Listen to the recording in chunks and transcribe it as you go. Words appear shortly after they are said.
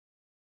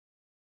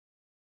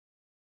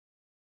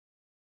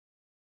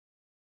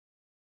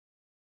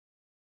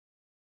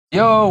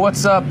Yo,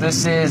 what's up?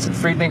 This is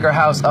Freethinker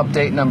House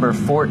update number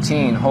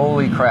 14.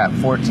 Holy crap,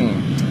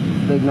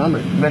 14. Big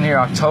number. Been here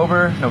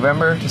October,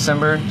 November,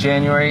 December,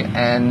 January,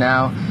 and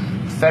now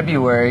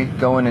February,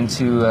 going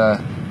into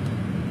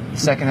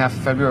second half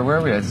of February. Where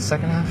are we at? Is it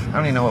second half? I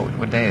don't even know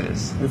what day it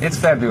is. It's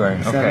February.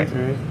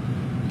 Okay.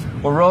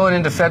 We're rolling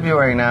into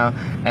February now,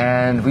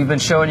 and we've been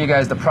showing you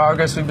guys the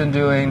progress we've been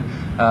doing.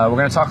 We're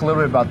going to talk a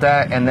little bit about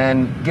that, and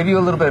then give you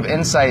a little bit of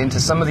insight into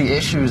some of the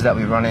issues that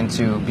we run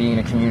into being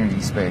a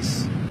community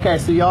space. Okay,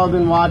 so y'all have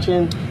been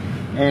watching,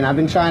 and I've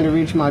been trying to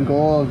reach my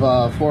goal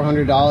of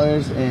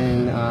 $400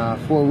 in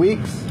 4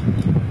 weeks.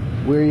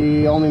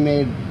 We only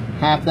made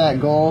half that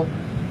goal.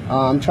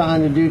 I'm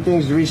trying to do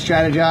things to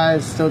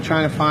re-strategize, still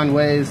trying to find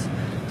ways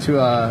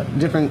to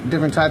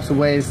different types of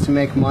ways to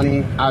make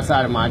money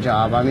outside of my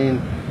job. I mean,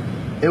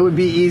 it would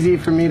be easy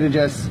for me to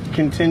just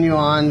continue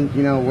on,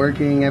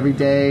 working every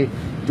day,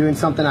 doing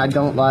something I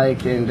don't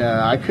like, and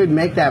I could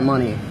make that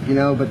money,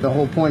 but the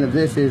whole point of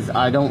this is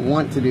I don't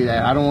want to do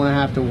that. I don't want to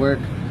have to work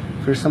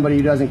for somebody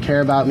who doesn't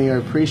care about me or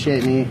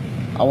appreciate me.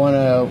 I want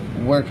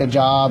to work a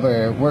job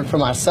or work for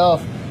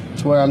myself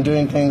to where I'm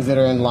doing things that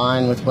are in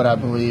line with what I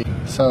believe.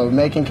 So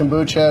making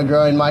kombucha,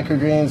 growing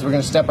microgreens, we're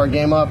going to step our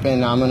game up,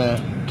 and I'm going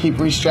to keep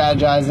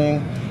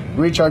re-strategizing,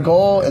 reach our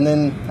goal, and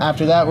then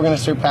after that we're going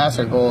to surpass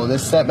our goal.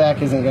 This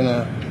setback I'm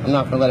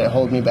not going to let it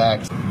hold me back.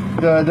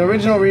 The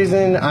original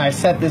reason I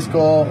set this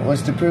goal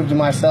was to prove to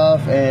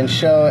myself and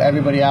show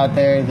everybody out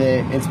there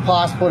that it's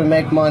possible to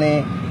make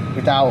money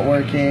without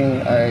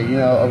working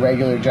a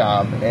regular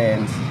job.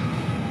 And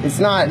it's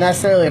not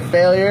necessarily a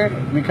failure,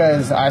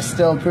 because I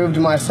still proved to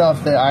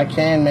myself that I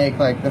can make,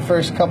 like the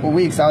first couple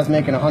weeks I was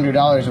making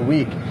 $100 a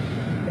week.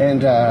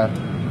 And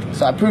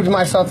so I proved to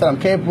myself that I'm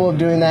capable of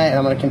doing that, and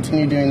I'm going to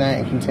continue doing that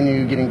and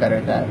continue getting better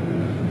at that.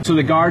 So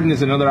the garden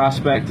is another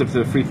aspect of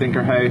the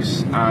Freethinker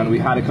House, and we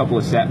had a couple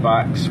of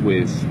setbacks,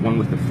 one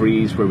with the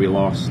freeze where we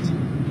lost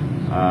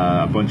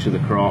a bunch of the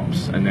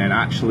crops, and then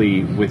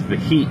actually with the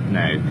heat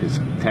now, because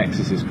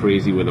Texas is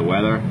crazy with the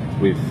weather,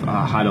 we've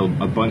had a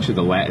bunch of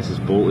the lettuces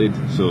bolted,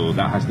 so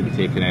that has to be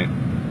taken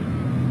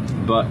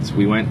out. But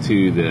we went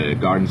to the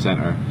garden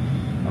center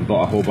and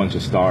bought a whole bunch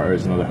of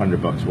starters, another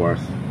 $100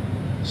 worth.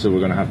 So we're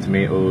going to have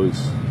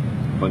tomatoes,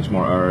 a bunch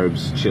more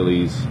herbs,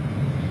 chilies,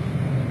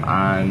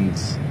 and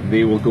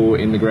they will go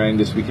in the ground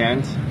this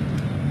weekend.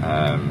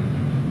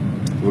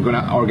 We're going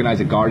to organize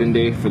a garden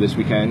day for this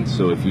weekend,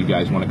 so if you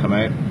guys want to come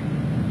out,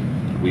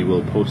 we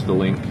will post the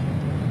link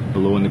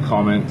below in the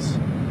comments.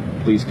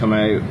 Please come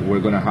out. We're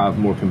going to have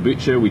more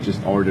kombucha. We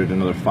just ordered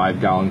another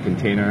 5-gallon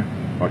container,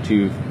 or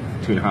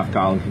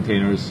 2.5-gallon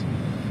containers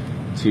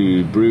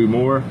to brew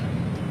more,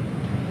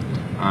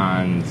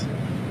 and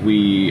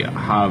we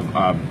have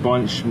a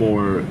bunch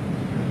more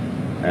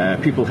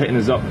people hitting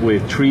us up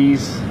with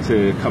trees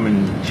to come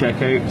and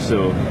check out.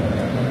 So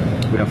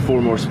we have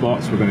 4 more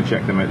spots. We're going to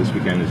check them out this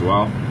weekend as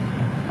well.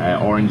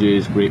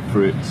 Oranges,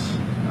 grapefruits,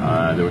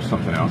 there was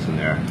something else in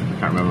there, I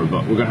can't remember,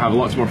 but we're going to have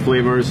lots more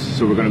flavors.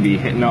 So we're going to be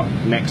hitting up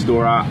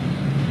Nextdoor app,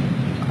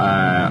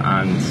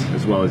 and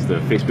as well as the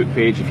Facebook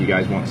page. If you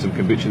guys want some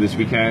kombucha this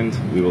weekend,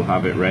 we will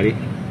have it ready.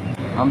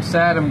 I'm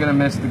sad I'm going to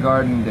miss the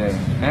garden day.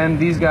 And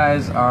these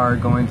guys are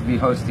going to be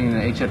hosting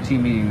an HFT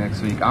meeting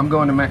next week. I'm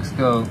going to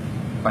Mexico.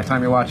 By the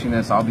time you're watching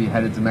this, I'll be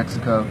headed to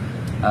Mexico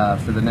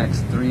for the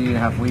next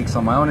 3.5 weeks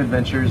on my own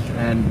adventures.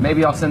 And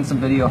maybe I'll send some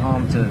video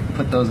home to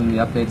put those in the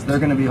updates. They're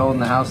going to be holding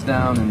the house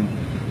down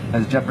and,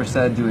 as Jeffer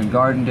said, doing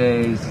garden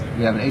days.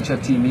 We have an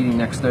HFT meeting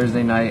next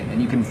Thursday night.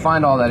 And you can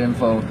find all that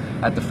info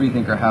at the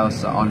Freethinker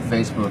House on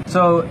Facebook.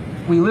 So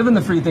we live in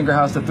the Freethinker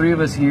House. The 3 of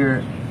us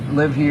here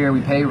live here,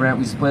 we pay rent,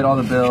 we split all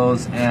the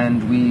bills,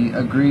 and we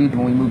agreed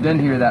when we moved in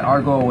here that our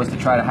goal was to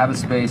try to have a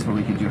space where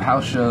we could do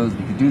house shows,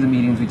 we could do the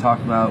meetings we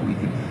talked about, we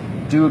could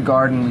do a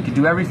garden, we could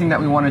do everything that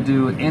we want to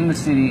do in the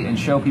city and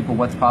show people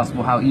what's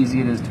possible, how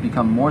easy it is to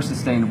become more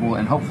sustainable,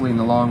 and hopefully in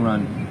the long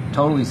run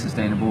totally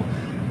sustainable,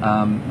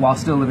 while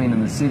still living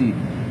in the city.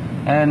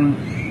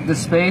 And the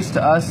space,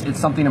 to us, it's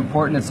something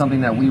important, it's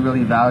something that we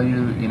really value.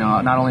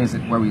 Not only is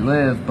it where we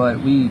live,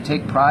 but we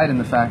take pride in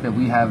the fact that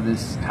we have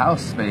this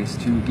house space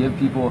to give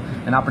people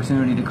an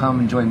opportunity to come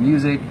enjoy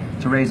music,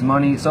 to raise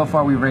money. So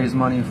far we've raised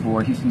money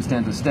for Houston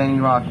Stands with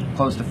Standing Rock,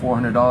 close to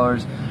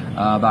 $400,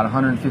 about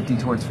 $150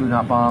 towards Food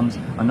Not Bombs,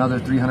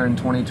 another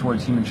 $320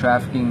 towards human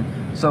trafficking.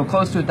 So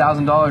close to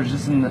 $1,000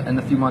 just in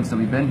the few months that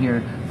we've been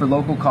here for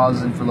local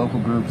causes and for local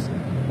groups.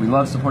 We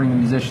love supporting the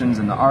musicians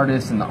and the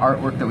artists and the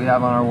artwork that we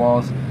have on our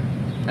walls.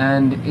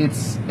 And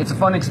it's a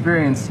fun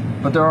experience,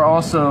 but there are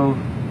also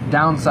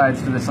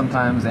downsides to this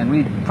sometimes, and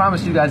we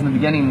promised you guys in the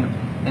beginning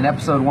in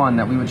episode 1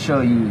 that we would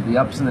show you the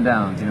ups and the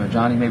downs,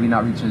 Johnny maybe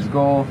not reaching his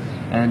goal,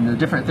 and the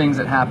different things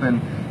that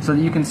happen, so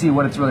that you can see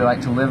what it's really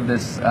like to live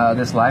this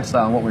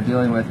lifestyle and what we're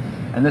dealing with.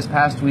 And this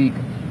past week,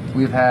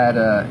 we've had,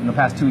 in the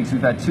past 2 weeks,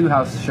 we've had 2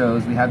 house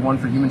shows. We had one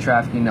for human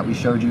trafficking that we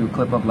showed you a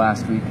clip of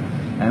last week,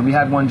 and we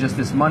had one just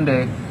this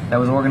Monday that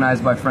was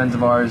organized by friends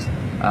of ours,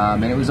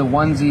 and it was a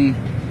onesie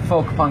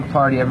folk punk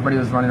party. Everybody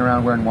was running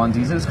around wearing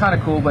onesies. It was kind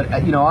of cool, but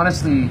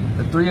honestly,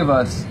 the 3 of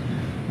us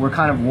we're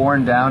kind of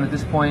worn down at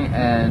this point,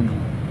 and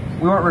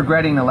we weren't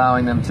regretting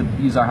allowing them to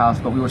use our house,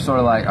 but we were sort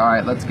of like, all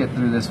right, let's get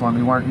through this one.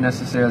 We weren't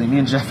necessarily, me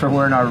and Jeff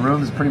were in our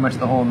rooms pretty much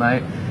the whole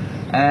night.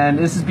 And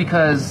this is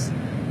because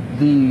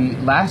the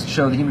last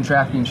show, the human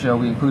trafficking show,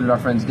 we included our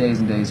friends Days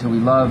and Days, who we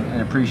love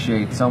and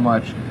appreciate so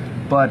much.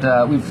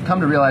 But we've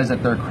come to realize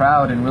that their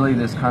crowd, and really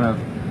this kind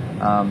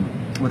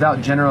of,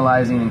 without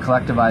generalizing and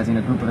collectivizing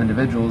a group of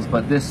individuals,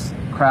 but this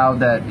crowd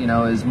that, you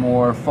know, is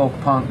more folk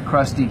punk,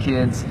 crusty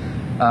kids,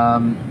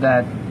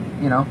 that,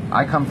 you know,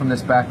 I come from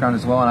this background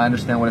as well, and I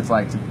understand what it's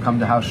like to come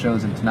to house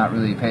shows and to not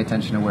really pay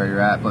attention to where you're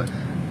at. But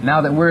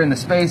now that we're in the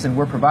space and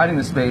we're providing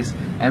the space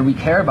and we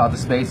care about the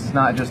space, it's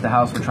not just a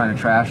house we're trying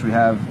to trash. We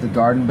have the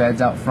garden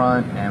beds out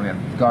front, and we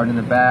have the garden in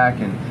the back,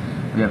 and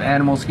we have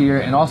animals here,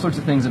 and all sorts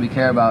of things that we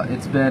care about.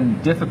 It's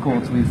been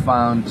difficult, we've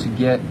found, to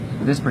get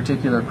this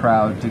particular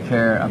crowd to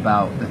care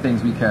about the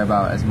things we care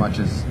about as much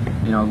as,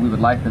 you know, we would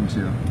like them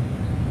to.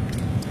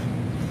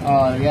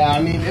 Yeah,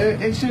 I mean,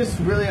 it's just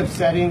really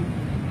upsetting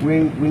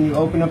when you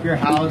open up your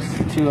house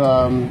to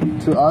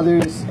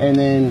others, and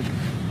then,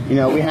 you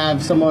know, we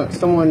have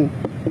someone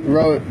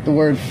wrote the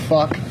word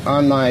fuck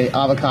on my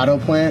avocado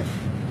plant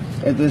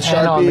at the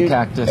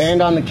Sharpie,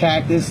 and on the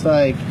cactus,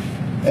 like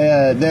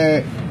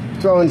they're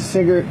throwing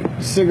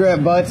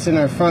cigarette butts in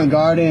our front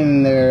garden,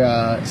 and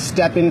they're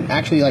stepping,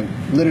 actually, like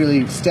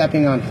literally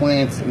stepping on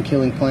plants and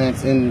killing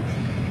plants, and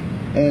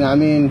I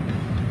mean,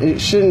 it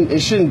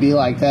shouldn't be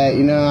like that,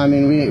 you know. I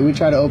mean, we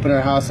try to open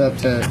our house up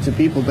to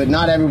people, but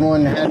not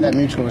everyone has that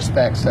mutual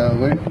respect.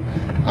 So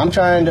I'm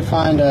trying to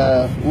find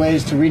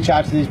ways to reach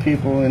out to these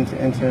people and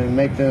to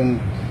make them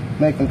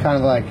kind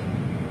of like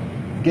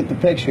get the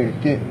picture,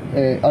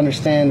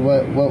 understand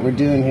what we're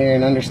doing here,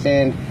 and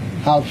understand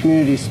how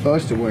community is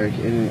supposed to work,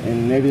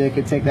 and maybe they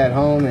could take that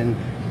home, and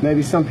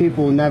maybe some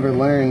people will never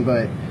learn.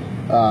 But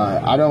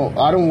I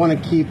don't want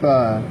to keep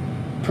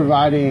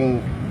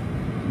providing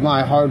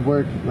my hard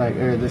work, like,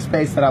 or the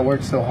space that I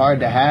worked so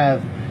hard to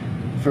have,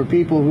 for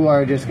people who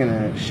are just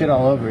gonna shit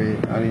all over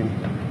it. I mean,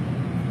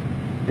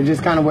 it's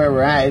just kind of where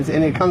we're at,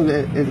 and it comes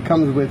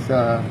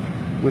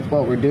with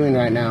what we're doing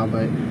right now.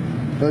 But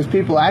those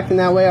people acting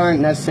that way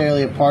aren't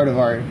necessarily a part of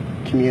our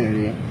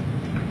community,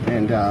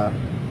 and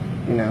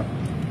you know,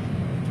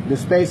 the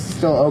space is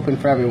still open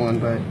for everyone,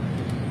 but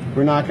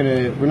we're not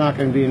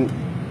gonna be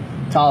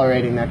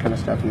tolerating that kind of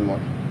stuff anymore.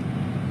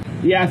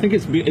 Yeah, I think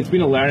it's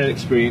been a learning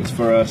experience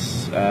for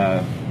us.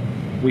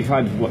 We've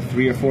had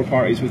 3 or 4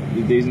 parties with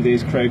the Days and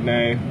Days crowd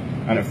now,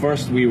 and at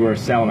first we were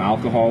selling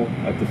alcohol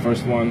at the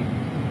first one,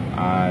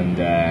 and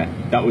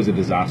that was a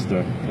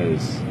disaster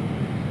because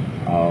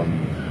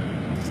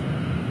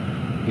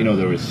you know,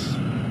 there was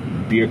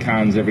beer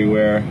cans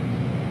everywhere,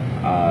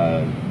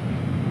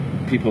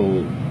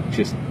 people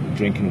just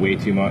drinking way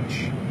too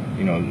much,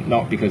 you know,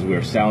 not because we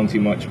were selling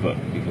too much, but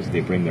because they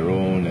bring their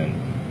own,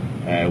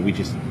 and we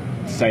just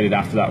decided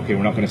after that, okay,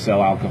 we're not going to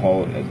sell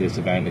alcohol at this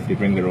event. If they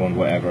bring their own,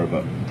 whatever.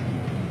 But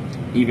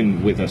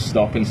even with us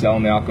stopping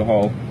selling the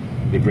alcohol,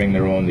 they bring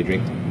their own, they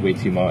drink way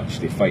too much,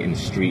 they fight in the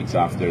streets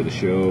after the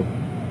show.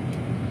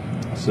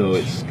 So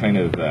it's kind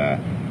of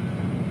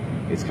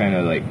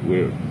like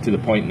we're to the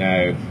point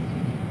now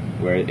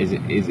where is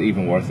it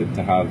even worth it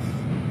to have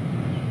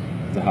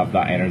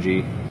that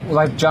energy?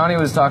 Like Johnny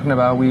was talking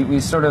about, we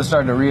sort of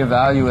started to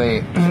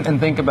reevaluate and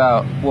think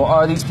about, well,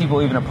 are these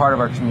people even a part of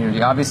our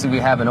community? Obviously, we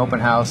have an open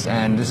house,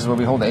 and this is where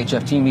we hold the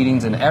HFT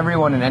meetings, and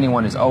everyone and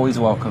anyone is always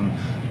welcome.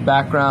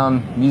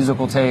 Background,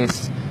 musical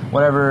taste,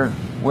 whatever,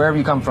 wherever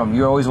you come from,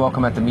 you're always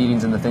welcome at the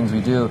meetings and the things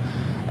we do.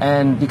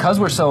 And because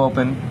we're so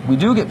open, we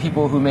do get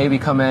people who maybe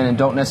come in and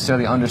don't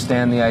necessarily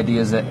understand the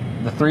ideas that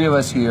the 3 of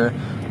us here,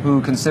 who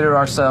consider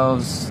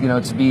ourselves, you know,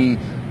 to be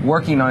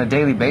working on a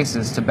daily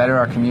basis to better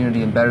our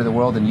community and better the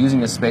world, and using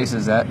the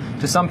spaces that,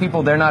 to some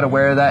people, they're not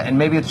aware of that, and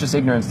maybe it's just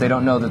ignorance. They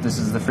don't know that this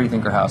is the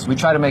Freethinker House. We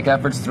try to make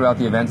efforts throughout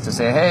the events to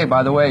say, hey,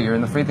 by the way, you're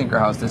in the Freethinker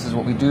House. This is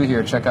what we do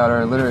here. Check out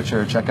our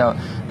literature. Check out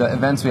the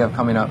events we have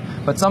coming up.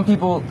 But some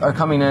people are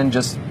coming in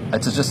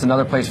it's just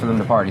another place for them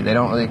to party. They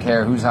don't really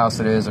care whose house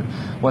it is or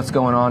what's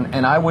going on,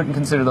 and I wouldn't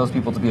consider those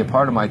people to be a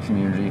part of my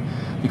community,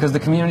 because the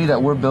community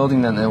that we're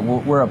building and that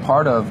we're a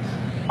part of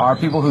are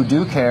people who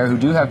do care, who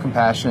do have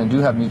compassion, and do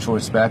have mutual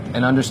respect,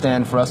 and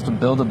understand for us to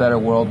build a better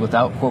world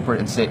without corporate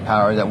and state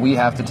power, that we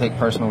have to take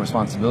personal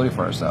responsibility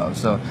for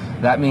ourselves. So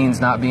that means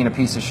not being a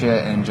piece of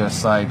shit and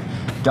just like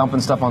dumping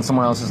stuff on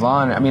someone else's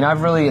lawn. I mean,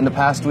 I've really, in the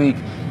past week,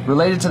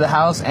 related to the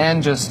house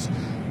and just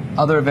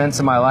other events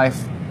in my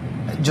life,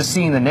 just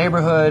seeing the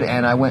neighborhood,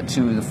 and I went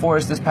to the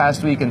forest this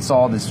past week and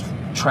saw this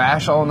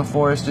trash all in the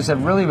forest, just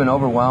have really been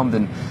overwhelmed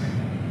and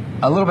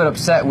a little bit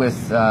upset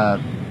with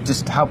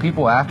just how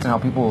people act and how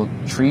people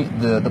treat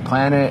the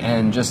planet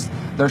and just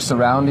their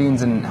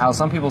surroundings, and how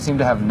some people seem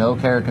to have no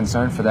care or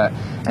concern for that.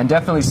 And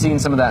definitely seeing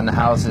some of that in the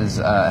house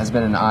has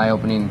been an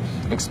eye-opening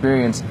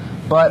experience.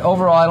 But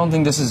overall, I don't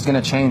think this is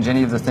going to change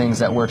any of the things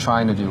that we're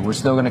trying to do. We're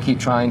still going to keep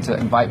trying to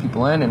invite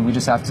people in, and we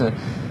just have to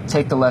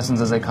take the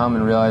lessons as they come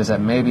and realize that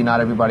maybe not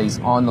everybody's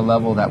on the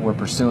level that we're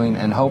pursuing,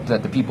 and hope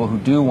that the people who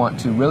do want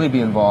to really be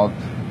involved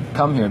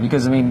come here.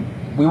 Because, I mean,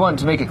 we want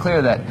to make it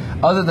clear that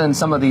other than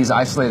some of these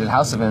isolated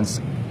house events,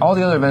 all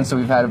the other events that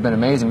we've had have been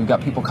amazing. We've got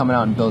people coming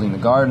out and building the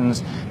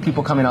gardens,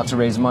 people coming out to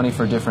raise money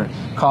for different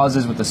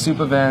causes with the soup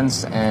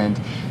events,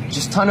 and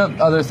just a ton of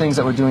other things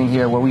that we're doing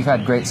here where we've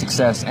had great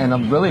success and a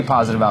really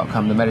positive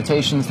outcome. The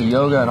meditations, the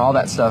yoga, and all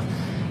that stuff.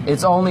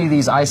 It's only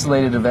these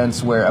isolated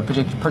events where a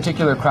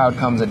particular crowd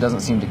comes that doesn't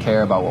seem to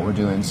care about what we're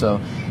doing.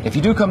 So if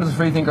you do come to the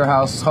Freethinker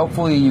House,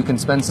 hopefully you can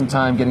spend some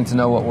time getting to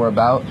know what we're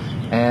about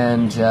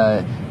and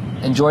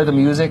enjoy the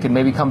music, and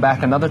maybe come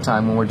back another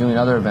time when we're doing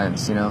other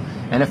events, you know.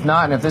 And if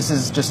not, and if this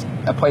is just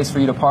a place for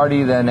you to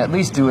party, then at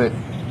least do it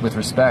with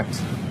respect.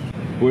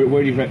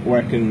 Where do you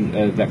reckon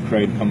that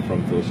crowd come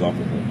from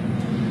philosophically?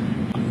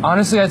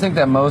 Honestly, I think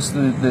that most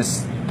of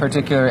this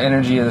particular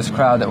energy of this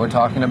crowd that we're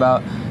talking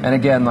about, and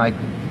again, like,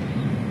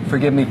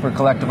 forgive me for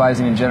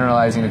collectivizing and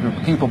generalizing a group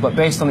of people, but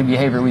based on the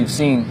behavior we've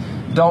seen,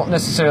 don't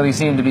necessarily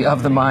seem to be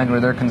of the mind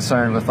where they're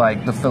concerned with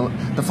like the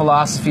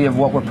philosophy of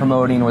what we're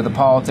promoting or the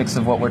politics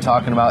of what we're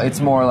talking about. It's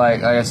more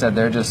like I said,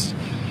 they're just,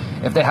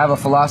 if they have a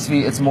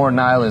philosophy, it's more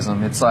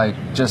nihilism. It's like,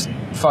 just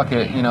fuck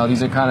it, you know.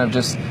 These are kind of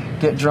just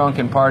get drunk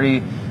and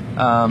party,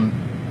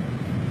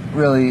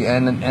 really,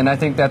 and I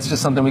think that's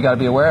just something we got to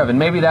be aware of, and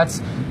maybe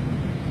that's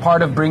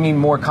part of bringing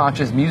more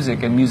conscious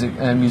music and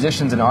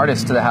musicians and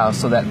artists to the house,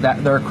 so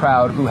that their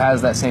crowd who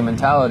has that same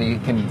mentality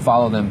can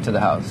follow them to the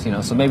house, you know.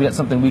 So maybe that's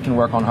something we can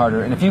work on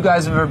harder. And if you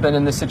guys have ever been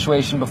in this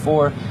situation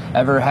before,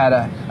 ever had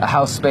a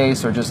house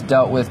space, or just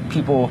dealt with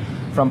people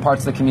from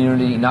parts of the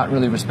community not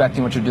really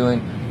respecting what you're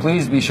doing,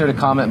 please be sure to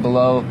comment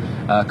below,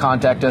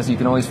 contact us. You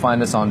can always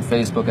find us on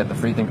Facebook at the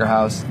Freethinker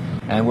House.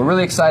 And we're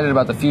really excited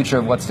about the future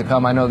of what's to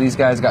come. I know these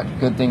guys got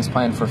good things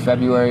planned for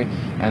February,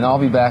 and I'll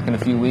be back in a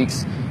few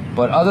weeks.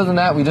 But other than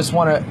that, we just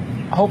want to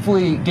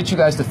hopefully get you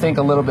guys to think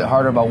a little bit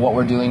harder about what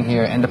we're doing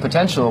here and the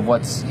potential of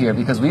what's here,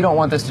 because we don't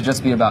want this to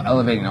just be about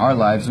elevating our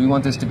lives. We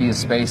want this to be a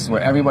space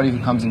where everybody who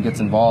comes and gets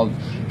involved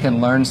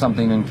can learn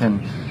something and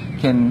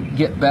can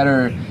get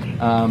better,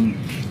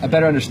 a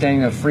better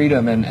understanding of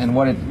freedom and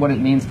what it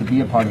means to be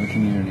a part of the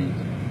community.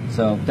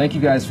 So thank you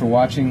guys for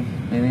watching.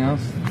 Anything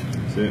else?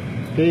 That's it.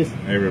 Peace.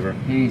 Hey, River.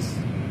 Peace.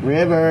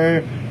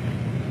 River.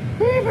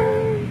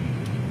 River.